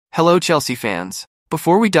Hello, Chelsea fans.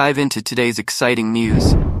 Before we dive into today's exciting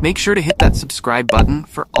news, make sure to hit that subscribe button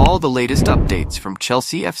for all the latest updates from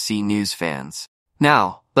Chelsea FC news fans.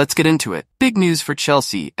 Now, let's get into it. Big news for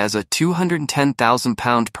Chelsea as a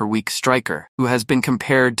 £210,000 per week striker, who has been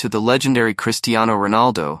compared to the legendary Cristiano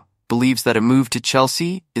Ronaldo, believes that a move to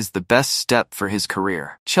Chelsea is the best step for his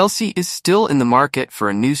career. Chelsea is still in the market for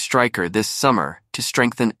a new striker this summer to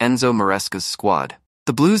strengthen Enzo Maresca's squad.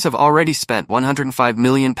 The Blues have already spent £105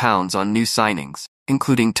 million on new signings,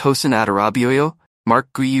 including Tosin Adarabioyo,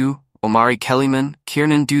 Mark Guiu, Omari Kellyman,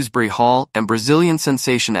 Kiernan Dewsbury-Hall, and Brazilian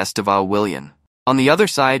sensation Estevão Willian. On the other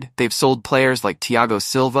side, they've sold players like Thiago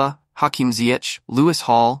Silva, Hakim Ziyech, Lewis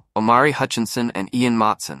Hall, Omari Hutchinson, and Ian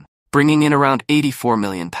Matson, bringing in around £84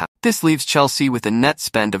 million. This leaves Chelsea with a net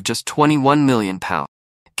spend of just £21 million,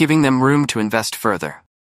 giving them room to invest further.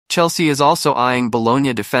 Chelsea is also eyeing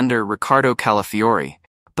Bologna defender Riccardo Calafiori,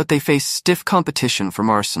 but they face stiff competition from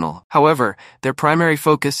Arsenal. However, their primary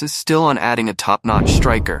focus is still on adding a top-notch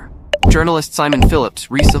striker. Journalist Simon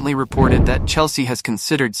Phillips recently reported that Chelsea has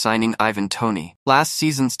considered signing Ivan Toney. Last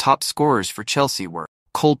season's top scorers for Chelsea were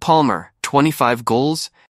Cole Palmer, 25 goals,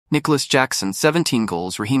 Nicholas Jackson, 17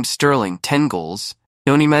 goals, Raheem Sterling, 10 goals,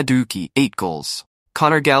 Noni Madueke, 8 goals,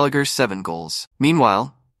 Conor Gallagher, 7 goals.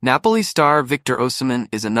 Meanwhile, Napoli star Victor Osimhen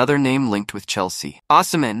is another name linked with Chelsea.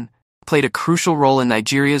 Osimhen played a crucial role in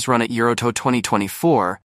Nigeria's run at Euro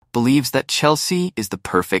 2024, believes that Chelsea is the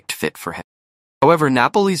perfect fit for him. However,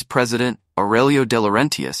 Napoli's president, Aurelio De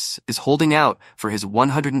Laurentiis, is holding out for his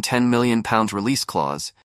 £110 million release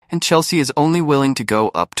clause, and Chelsea is only willing to go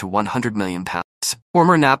up to £100 million.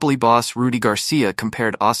 Former Napoli boss Rudi Garcia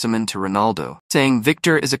compared Osimhen to Ronaldo, saying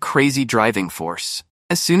Victor is a crazy driving force.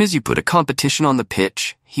 As soon as you put a competition on the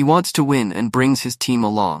pitch, he wants to win and brings his team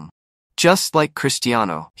along. Just like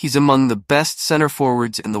Cristiano, he's among the best center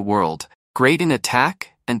forwards in the world, great in attack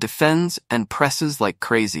and defends and presses like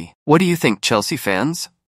crazy. What do you think, Chelsea fans?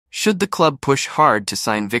 Should the club push hard to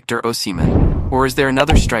sign Victor Osimhen, or is there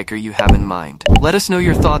another striker you have in mind? Let us know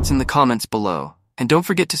your thoughts in the comments below, and don't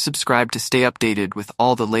forget to subscribe to stay updated with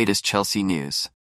all the latest Chelsea news.